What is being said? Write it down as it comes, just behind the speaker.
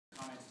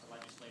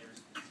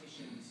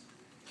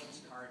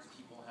cards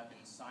people have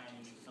been signing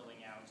and filling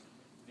out.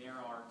 There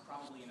are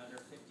probably another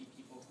 50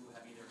 people who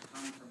have either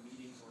come from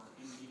meetings or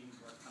in meetings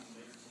or are coming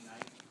later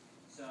tonight.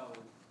 So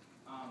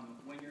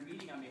when you're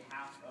meeting on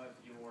behalf of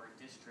your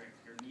district,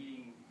 you're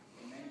meeting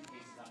in many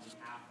cases on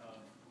behalf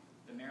of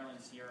the Maryland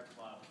Sierra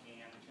Club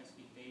and the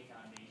Chesapeake Bay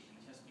Foundation,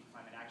 the Chesapeake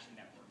Climate Action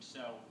Network.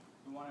 So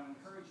we want to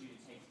encourage you to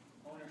take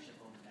ownership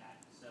over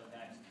that, so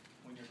that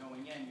when you're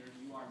going in,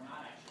 you are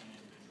not actually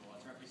an individual.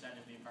 As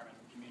representative of the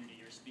environmental community,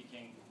 you're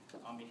speaking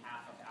on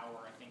behalf of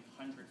our, I think,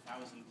 100,000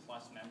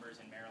 plus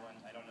members in Maryland.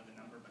 I don't know the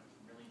number, but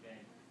it's really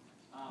big.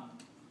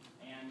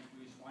 And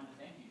we just wanted to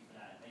thank you for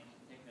that. Thank you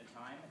for taking the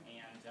time,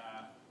 and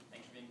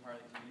thanks for being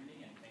part of the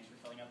community, and thanks for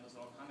filling out those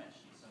little comment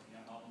sheets so we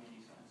know all the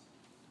meeting notes.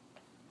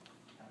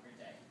 Have a great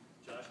day.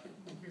 Josh,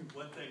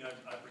 one thing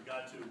I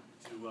forgot to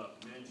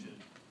mention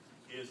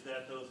is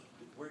that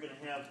we're going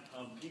to have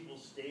people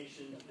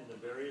stationed in the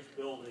various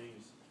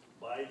buildings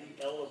by the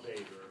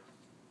elevator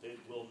that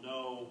will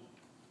know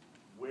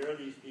where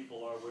these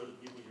people are, where the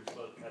people you're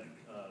supposed to have,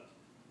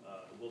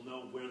 will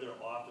know where their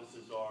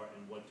offices are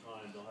and what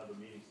time. They'll have a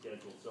meeting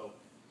scheduled. So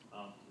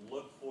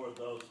look for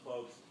those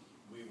folks.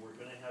 We were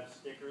going to have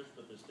stickers,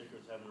 but the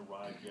stickers haven't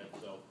arrived yet.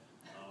 So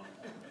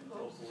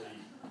hopefully,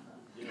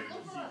 you know,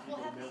 you see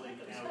people milling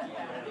out.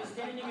 Yeah, they're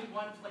standing in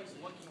one place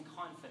looking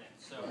confident.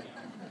 So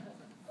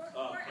yeah.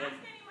 Or ask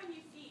anyone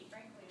you see,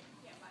 frankly, if you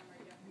can't find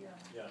where you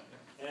are.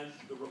 Yeah. And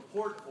the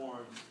report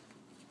forms,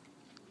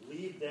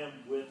 leave them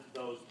with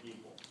those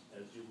people.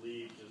 As you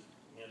leave, just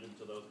hand them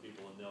to those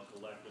people and they'll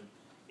collect them.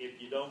 If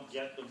you don't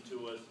get them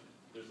to us,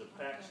 there's a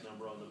fax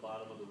number on the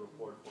bottom of the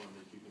report form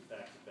that you can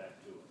fax it back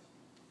to us.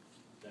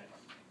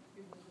 Thanks.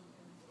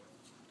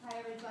 Hi,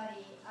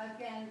 everybody.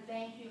 Again,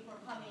 thank you for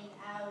coming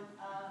out.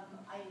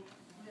 I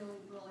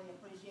really, really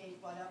appreciate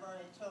whatever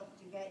it took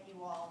to get you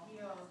all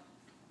here.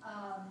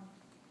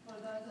 For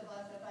those of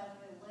us that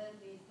actually live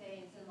these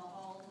days in the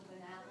halls of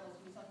Annapolis,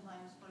 we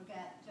sometimes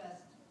forget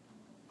just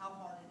how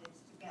hard it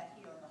is to get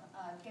here.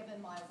 Given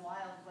my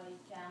wild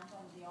race down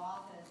from the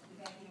office to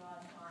get here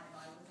on time,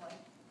 I was like,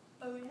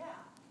 oh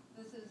yeah,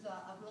 this is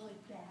a really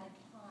bad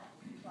time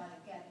to try to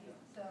get here.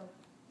 So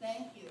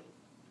thank you.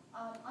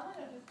 I'm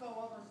going to just go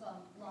over some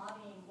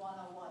lobbying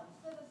 101,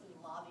 citizen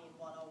lobbying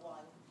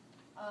 101,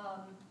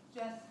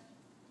 just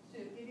to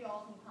give you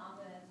all some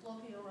confidence.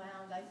 Looking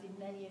around, I see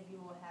many of you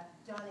have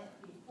done it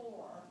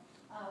before.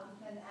 We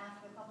can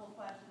ask a couple of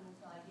questions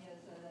and ideas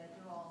so that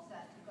you're all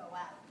set to go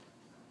out.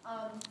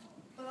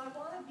 But I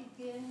want to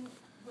begin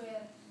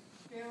with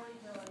very,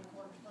 very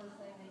important first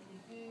thing that you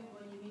do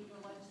when you meet your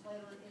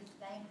legislator is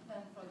thank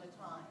them for the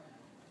time.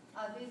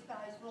 These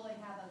guys really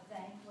have a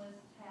thankless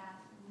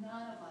task.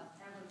 None of us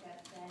ever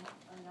get thanked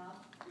enough.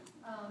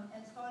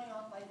 And starting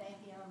off by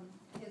thanking them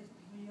is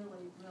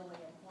really, really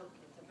important.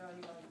 It's a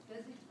very, very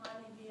busy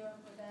time of year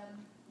for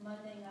them.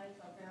 Monday nights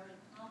are a very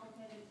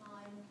complicated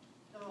time.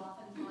 They're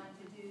often trying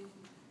to do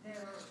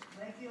their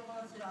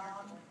regular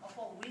job, a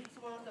whole week's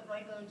worth of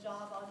regular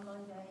job on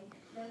Monday,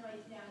 then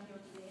race down here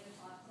to the 8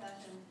 o'clock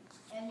session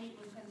and meet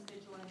with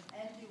constituents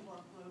and do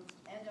work groups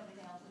and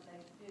everything else that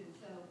they do.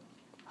 So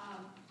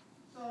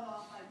start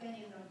off by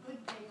getting them a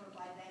good paper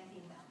by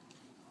thanking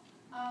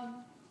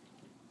them.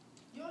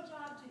 Your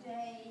job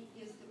today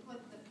is to put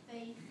the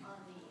face on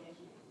the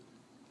issue,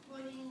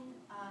 putting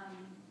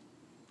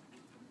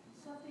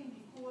something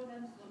before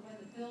them so that when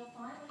the bill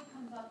finally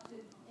comes up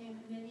in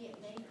committee,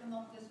 it may come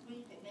up this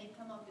week, it may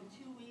come up in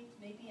 2 weeks,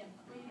 maybe in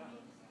 3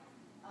 weeks,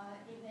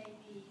 it may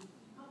be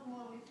a couple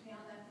more weeks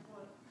beyond that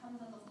before it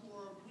comes on the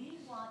floor. We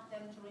want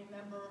them to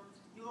remember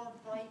your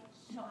bright,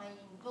 shining,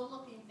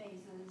 good-looking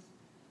faces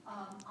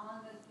on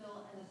this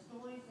bill and the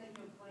stories that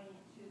you're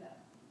bringing to them.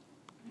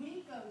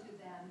 We go to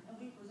them and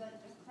we present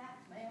just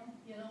facts, ma'am.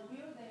 You know,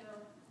 we're there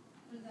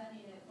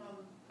presenting it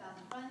from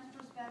Thousand Friends'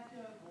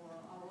 perspective or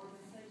our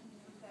organization's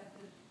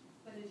perspective,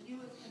 but as you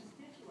as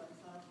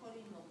constituents are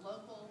putting the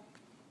local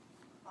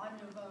on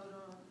your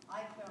voter,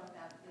 I care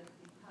about this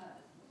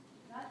because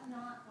that's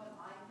not what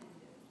I can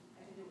do.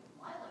 I can do it with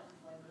my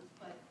legislators,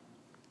 but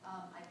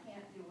I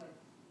can't do it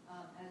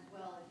as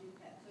well as you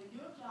can. So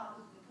your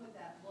job is to put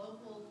that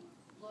local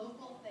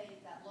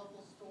face, that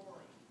local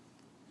story.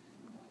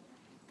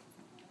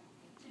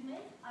 To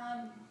make,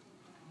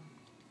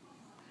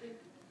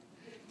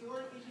 if your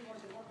issue was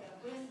to look at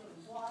wind or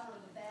water or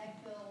the bag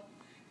bill,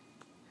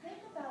 think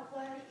about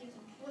why it's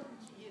important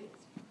to you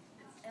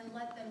and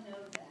let them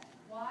know that.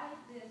 Why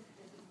this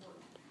is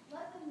important.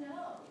 Let them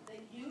know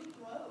that you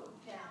drove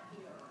down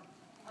here,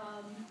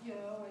 you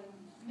know, and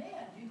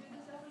man, you do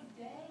this every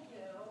day, you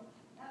know,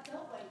 that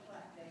beltway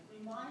practice.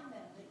 Remind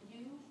them that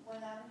you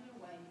went out of your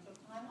way, you took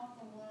time off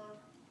from work,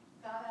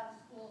 got out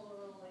of school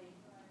early,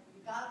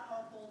 you got a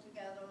carpool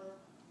together,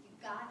 you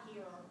got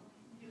here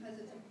because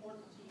it's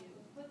important to you.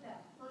 Put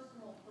that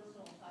personal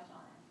touch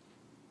on it.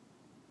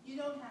 You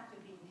don't have to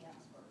be the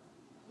expert.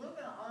 We're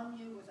going to arm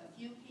you with a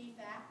few key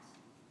facts.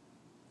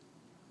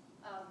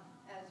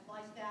 As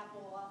my staff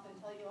will often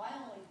tell you, I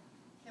only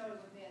carry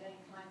with me at any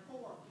time 4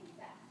 key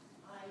facts.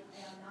 I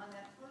am not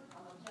an expert.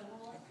 I'm a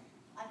generalist.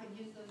 I can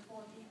use those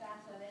 4 key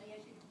facts on any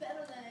issue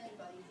better than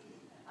anybody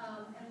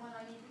And when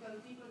I need to go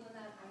deeper than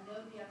that, I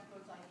know the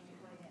experts I need to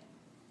bring in.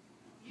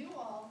 You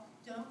all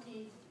don't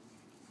need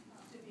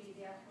to be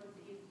the experts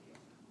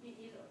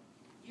either.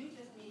 You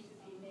just need to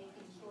be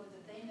making sure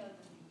that they know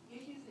that the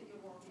issues that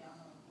you're working on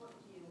are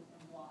important to you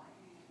and why.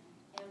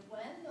 And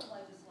when the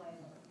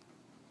legislator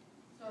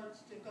starts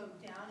to go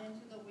down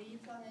into the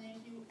weeds on an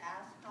issue,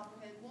 ask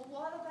complicated, well,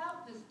 what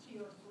about this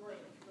tier 3?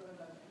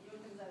 And you're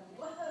going to say,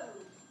 whoa,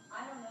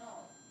 I don't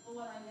know. But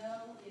what I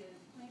know is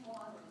clean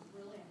water is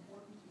really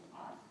important to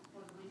us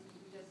for the reasons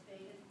we just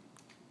stated,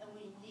 and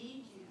we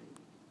need you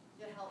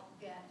to help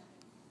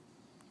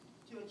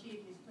to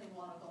achieve these clean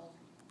water goals.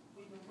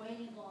 We've been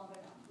waiting long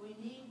enough. We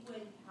need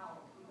wind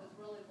power, because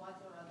really what's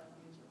our other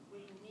future?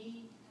 We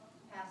need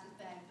passive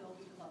bag bill,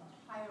 because I'm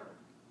tired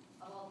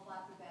of all the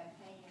plastic bags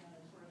hanging in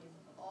the trees,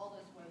 of all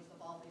this waste, of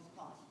all these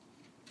costs.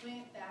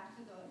 Bring it back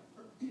to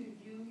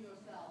you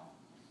yourself.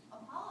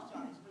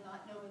 Apologize for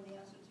not knowing the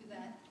answer to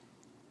that.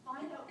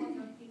 Find out what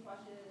your key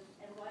question is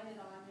and write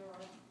it on your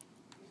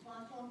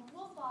response form.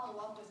 We'll follow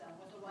up with them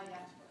with the right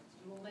experts.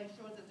 And we'll make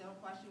sure that their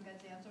question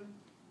gets answered.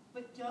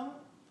 But don't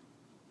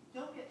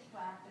get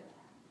trapped in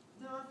that.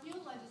 There are a few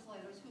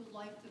legislators who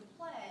like to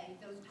play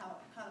those kind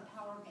of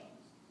power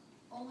games.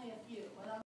 Only a few.